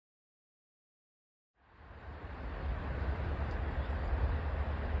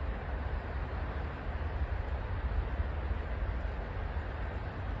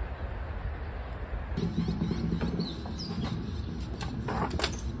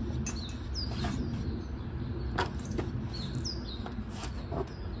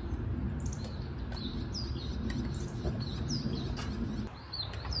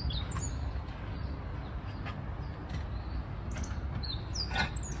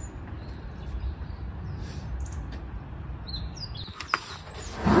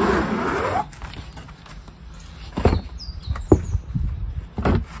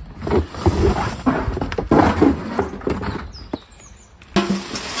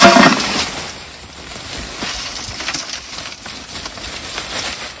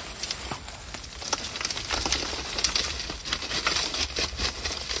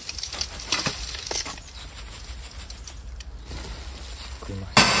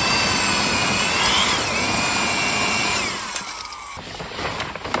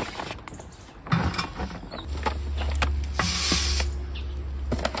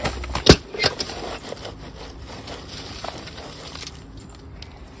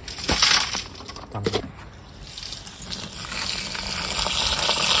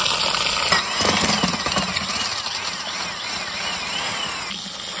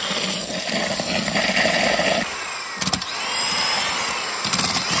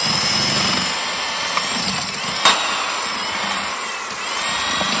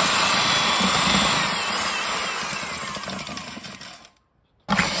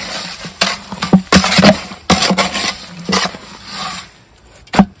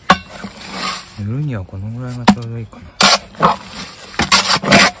塗るにはこのぐらいがちょうどいいかな。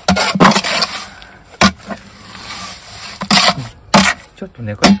ちょっと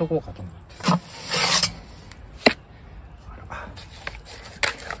寝かしとこうかと思って。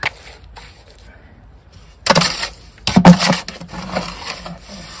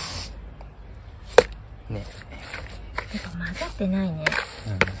ね。なんか混ざってないね。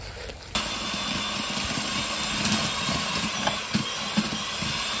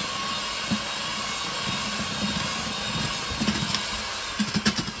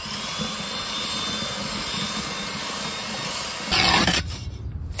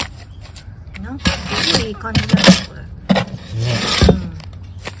なんかすごいいい感じだよねこれ。ね。うん。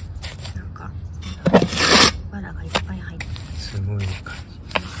なんか藁がいっぱい入ってる。すごいいい感じ。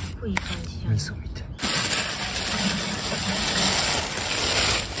すごいいい感じじゃん。味噌みたい。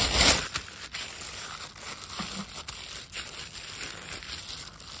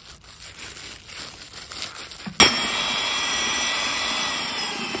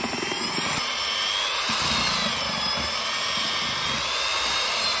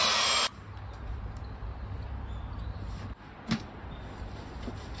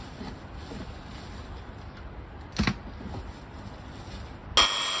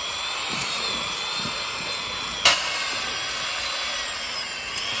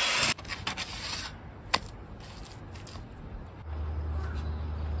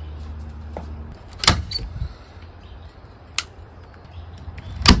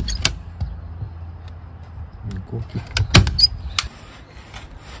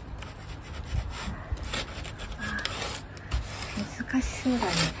難しそうだ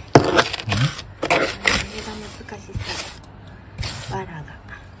ね。味が難しそう。藁が。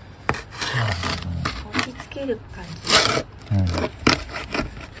押し付ける感じ。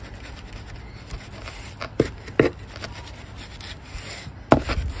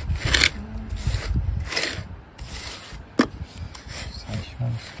最初は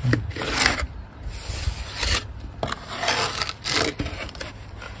好き。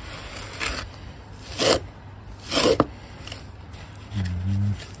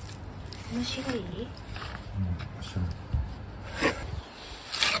面白い？面白い。も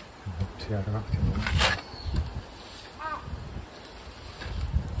っと柔らかくても。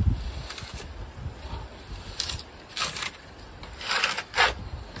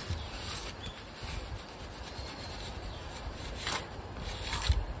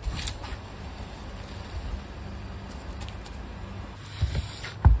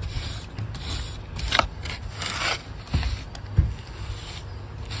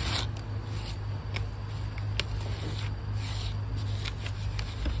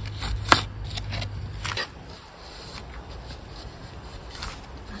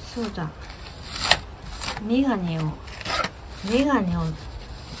そうだ。メガネを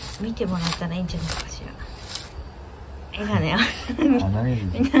見てもらったらいいんじゃないかしら。メガネを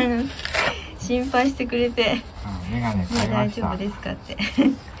みんな心配してくれて、メガネ買いま大した。丈夫ですかって。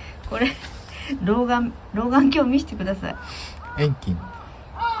これ老眼鏡見せてください。遠近の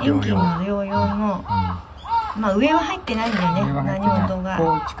療養の、まあ上は入ってないんだよね。何事が。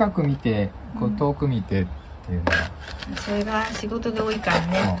こう近く見て、こう遠く見てっていうのは。それが仕事で多いから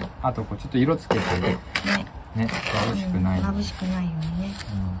ね。あとこうちょっと色つけてね。ね、眩しくない。眩しくないようにね。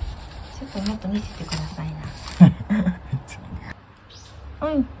ちょっともっと見せてくださいな。う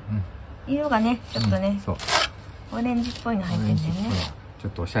ん。色がね、ちょっとね、オレンジっぽいの入ってんだよね。ちょ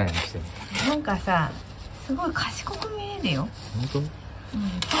っとおしゃれにしてる。なんかさ、すごい賢く見えるよ。本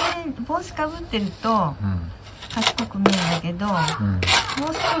当？帽子かぶってると賢く見えるんだけど、帽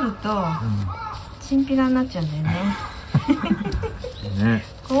子取るとチンピラになっちゃうんだよね。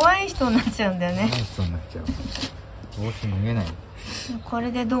怖い人になっちゃうんだよね。怖い人になっちゃう。帽子脱げない。こ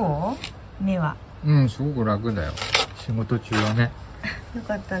れでどう？目は。すごく楽だよ。仕事中はね。よ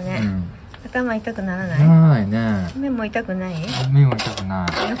かったね。頭痛くならない？ならないね。目も痛くない？目も痛くな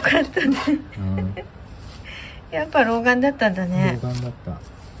い。よかったね。やっぱ老眼だったんだね。老眼だった。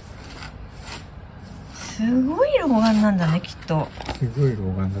すごい老眼なんだね、きっと。すごい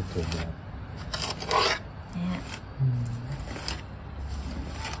老眼だと思う。ね。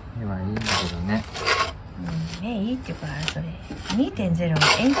目はいいんだけどね。目いいっていうか、それ 2.0 は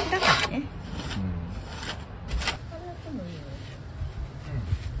延期だからね。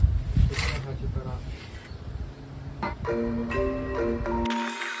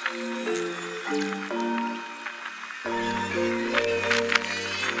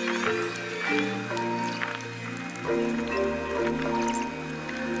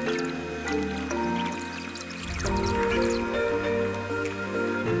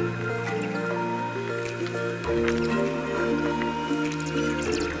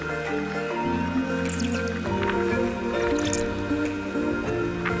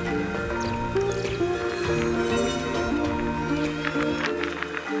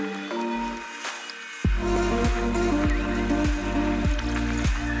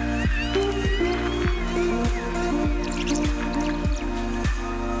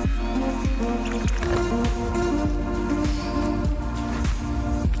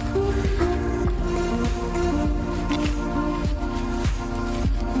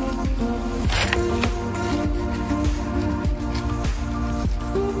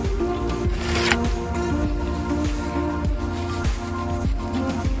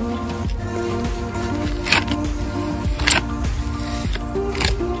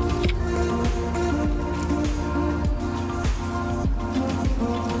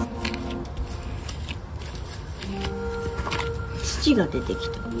土が出てき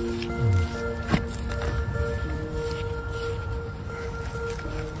た。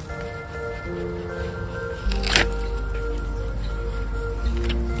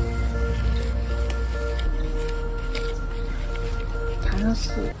楽しい。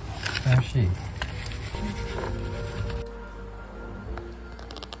楽しい。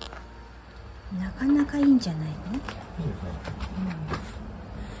なかなかいいんじゃないの？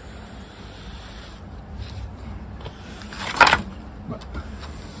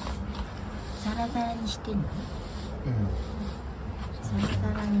ザラザラにしてんの？ザラ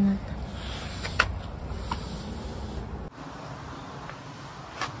ザラになった。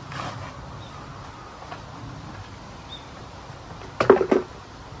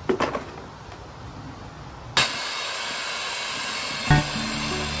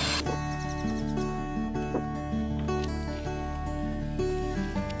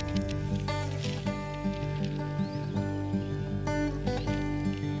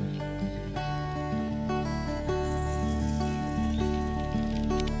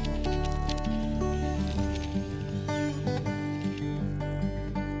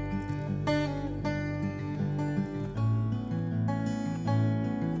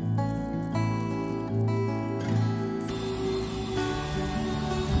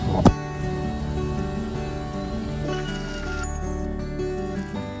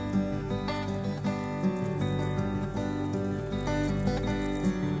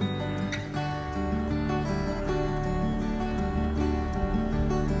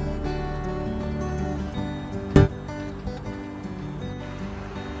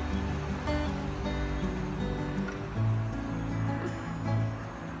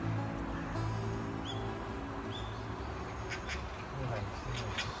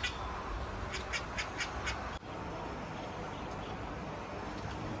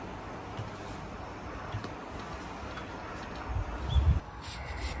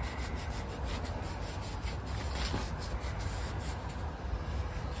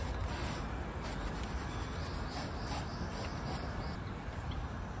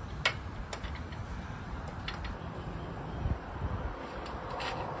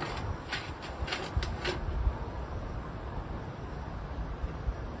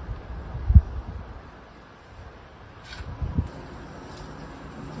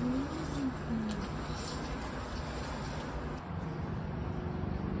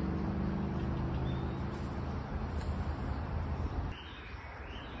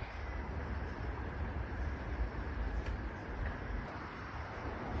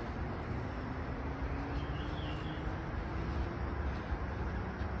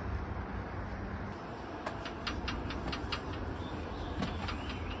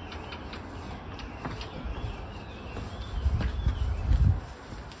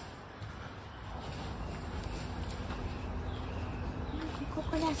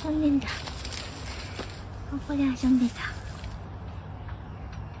遊んでんだ。ここで遊んでた。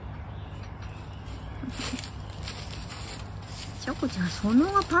チョコちゃん、そ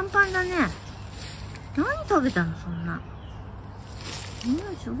のがパンパンだね。何食べたの、そんな。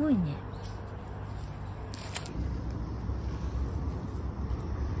すごいね。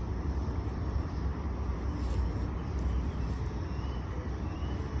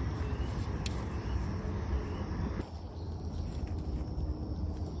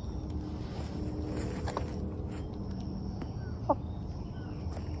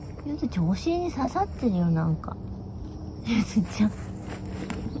ゆずちゃん、お尻に刺さってるよ、なんか。ゆずちゃん。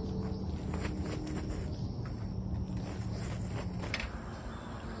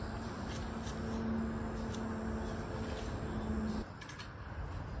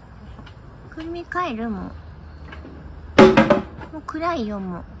くるみ帰る？もう暗いよ、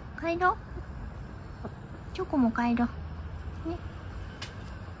もう。帰ろう。チョコも帰ろう。ね。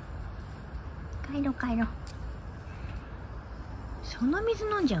帰ろう、帰ろう。その水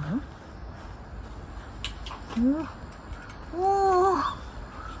飲んじゃう？おー、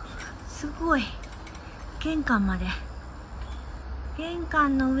すごい。玄関まで。玄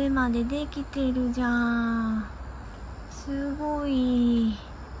関の上までできてるじゃん。すごい。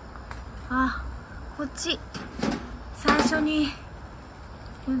あ、こっち。最初に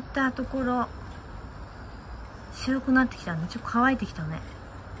塗ったところ、白くなってきたね。ちょっと乾いてきたね。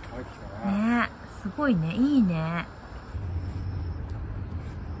乾いてきたね。ねえ、すごいね。いいね。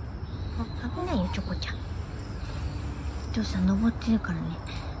危ないよ、チョコちゃん。お父さん登ってるからね。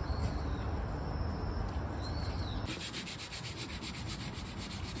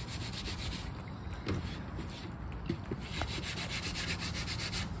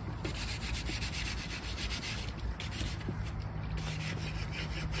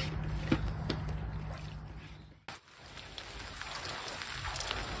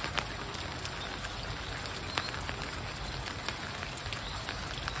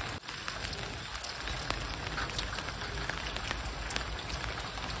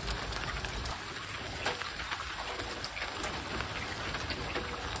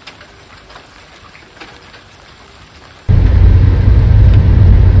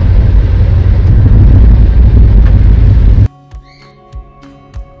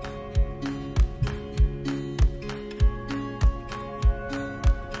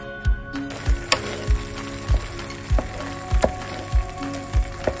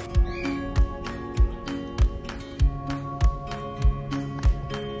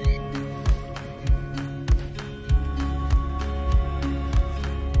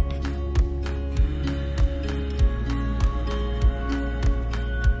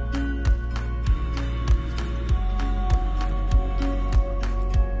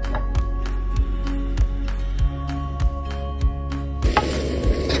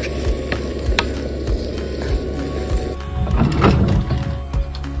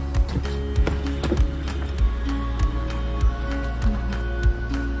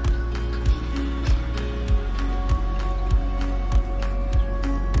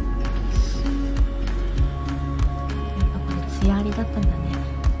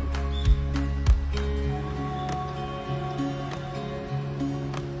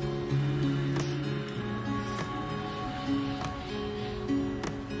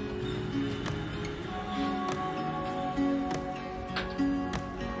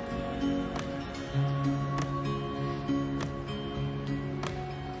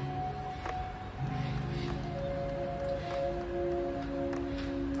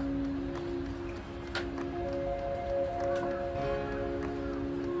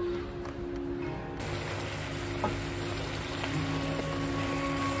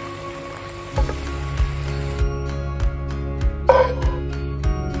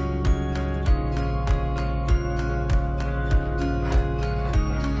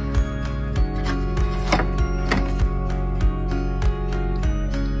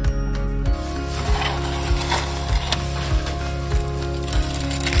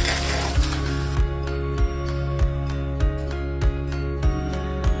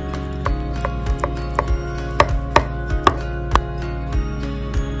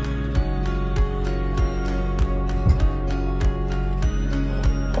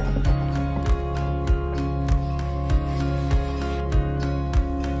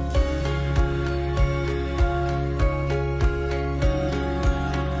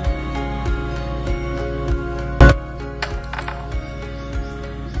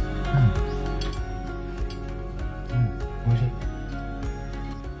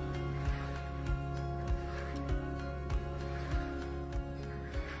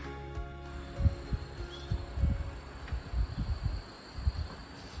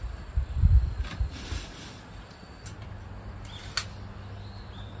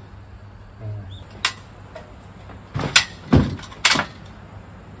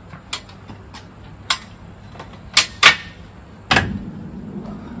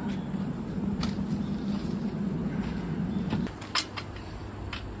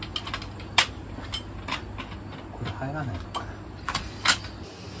入らないのかな。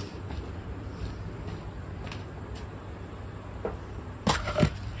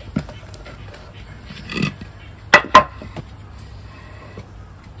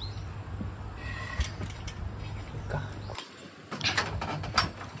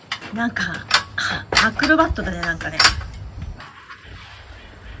なんかアクロバットだね、なんかね。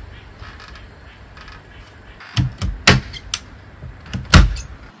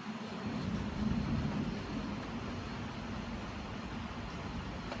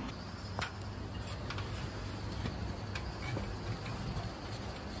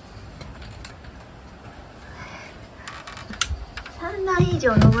3段以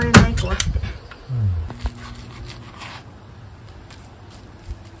上登れない子って。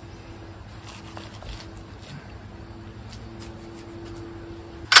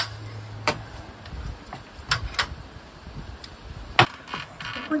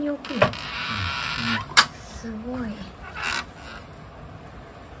ここに置くの、すごい。なん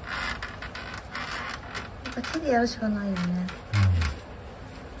か手でやるしかないよね。手でやるし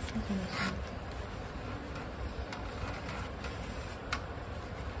かない。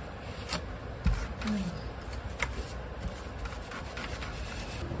すごいね。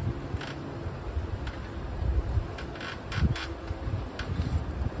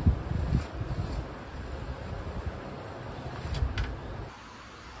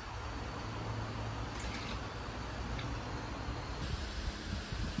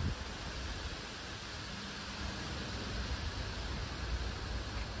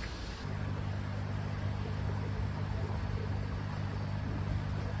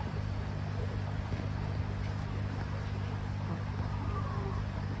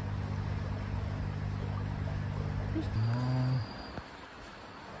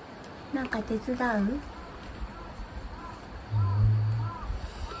なんか手伝う？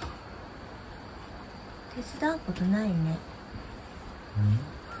手伝うことないね。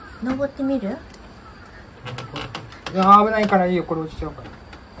登ってみる？いや危ないからいいよ、これ落ちちゃうから。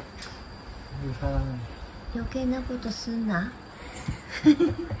余計なことすんな。ネギ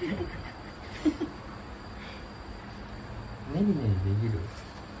ネギできる？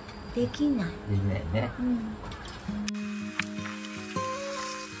できない。できないね。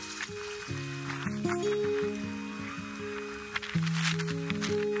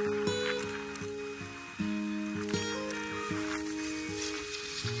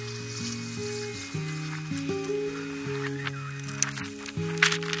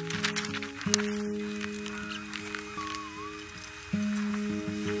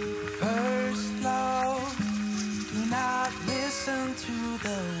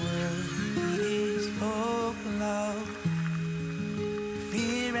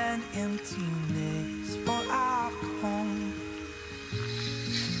emptiness, for I've come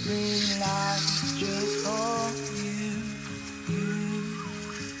to bring life just for you, you.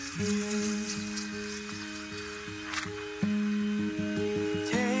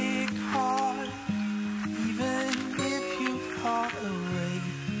 Take heart, even if you fall away,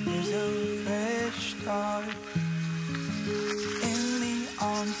 there's a fresh start in the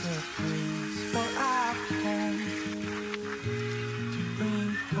arms of grace, for I've come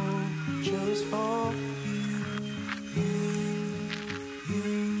just for you,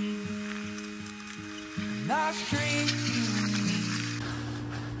 you. And I stream you,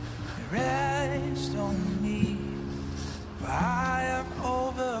 rest on me, for I have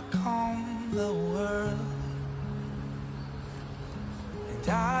overcome the world, and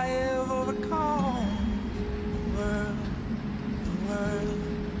I have overcome the world, the world,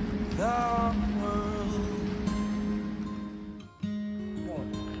 the world.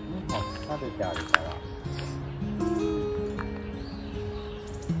 食べてあるから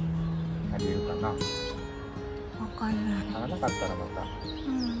あげるかな。わかんない。足らなかったらまた。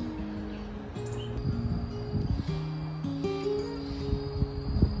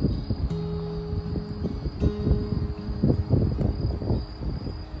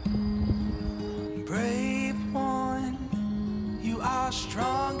Brave one, you are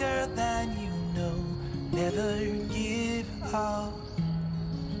stronger than you know. Never give up.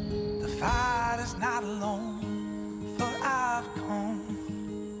 The fight is not alone, for I've come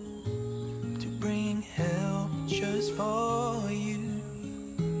to bring help just for you,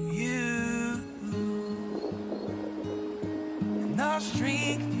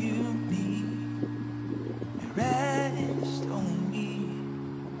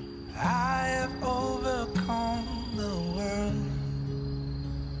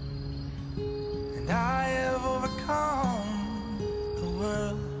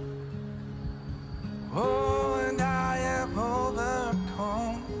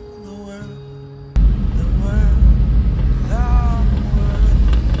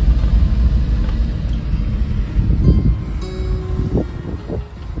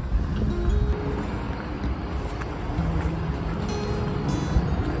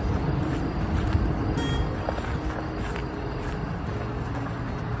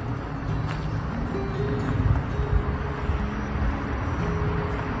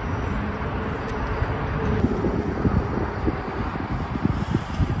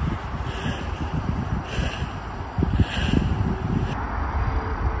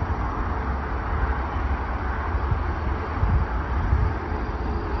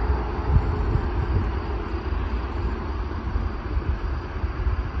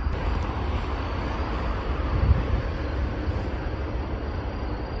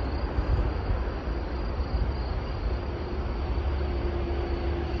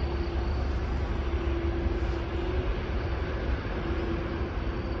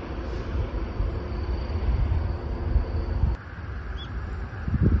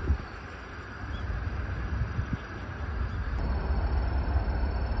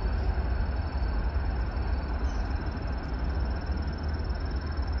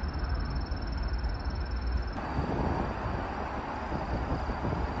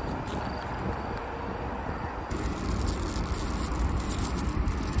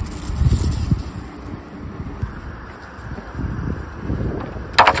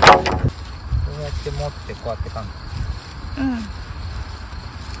 やって持ってこうやってかん。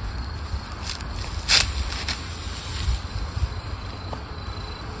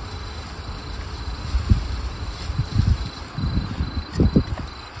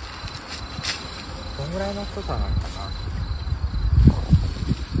どんぐらいの太さなのかな。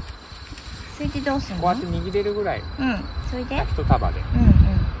それでどうするの？こうやって握れるぐらい。それで？一束で。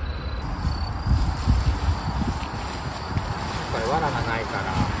これ藁がないから。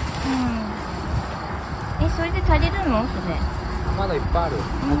それで足りるの？それ。まだいっぱいある。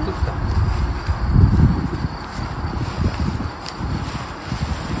持ってきた。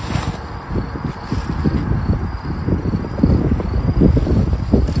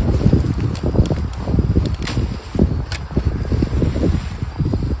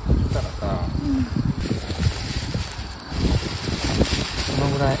この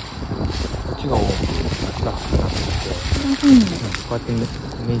ぐらいこっちが大きくなってきて、こうやってね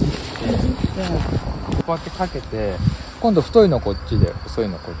じってこうやってかけて、今度太いのこっちで細い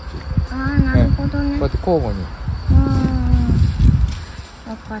のこっち。なるほどね。こうやって交互に。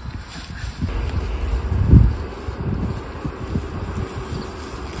分かった。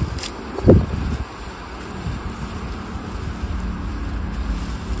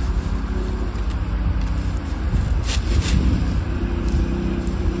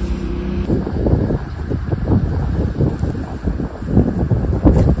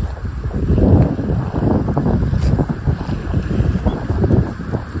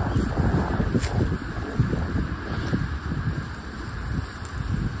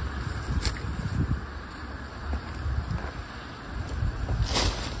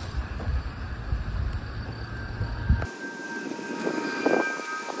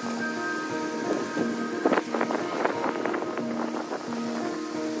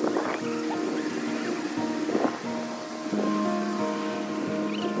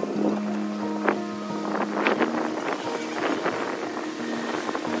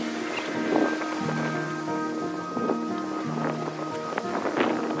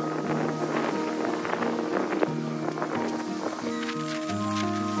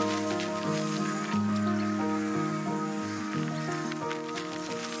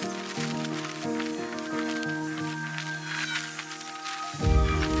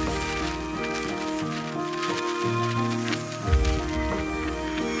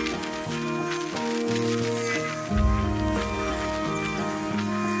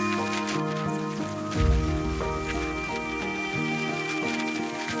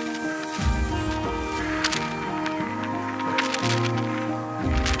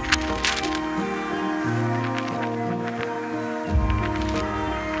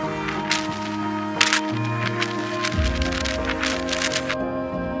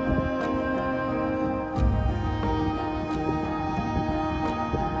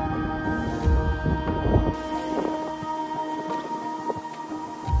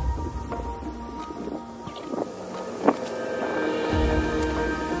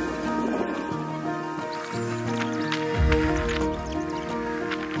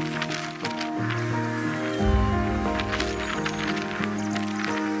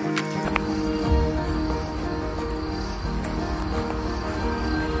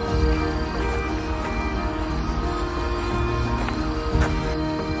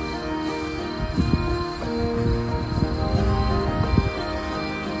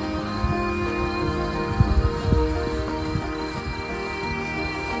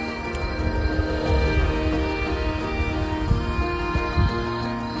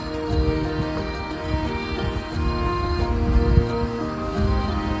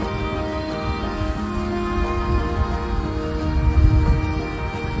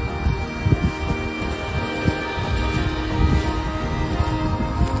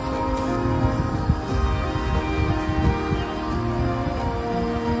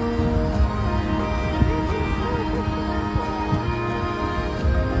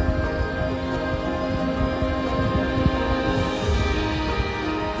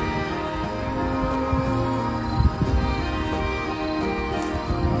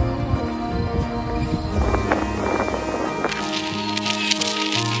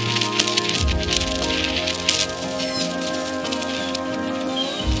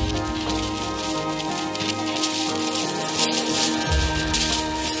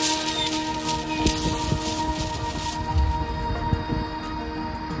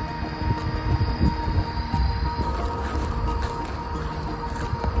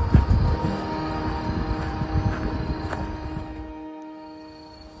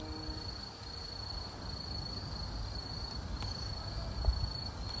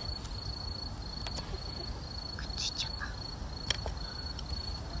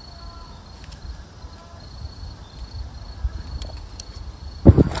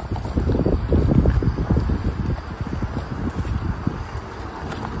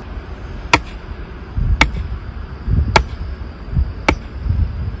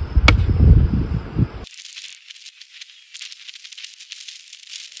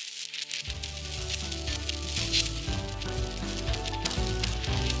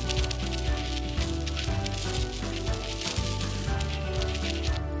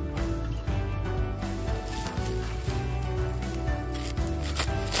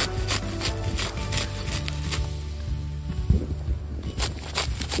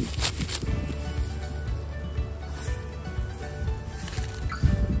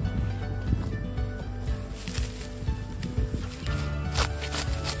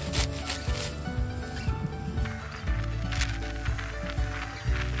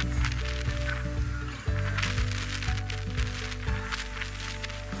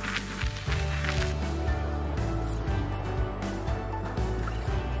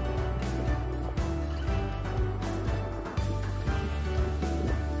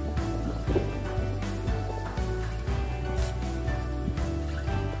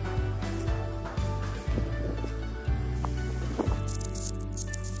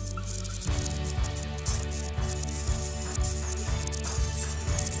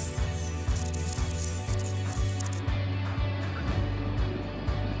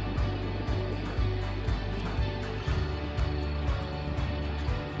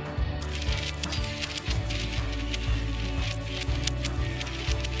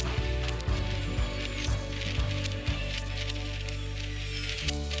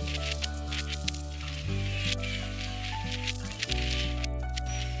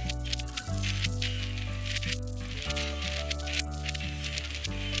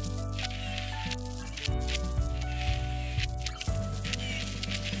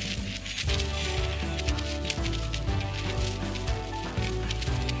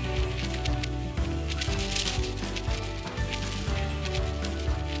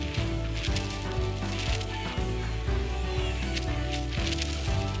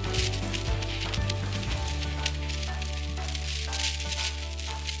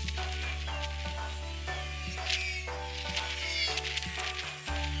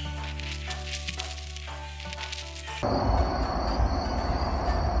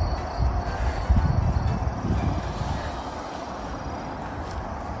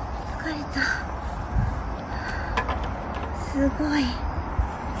ごい。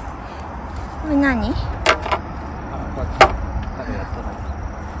これ何？あ、こうやって彼やっただ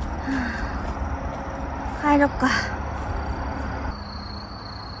け。帰ろっか。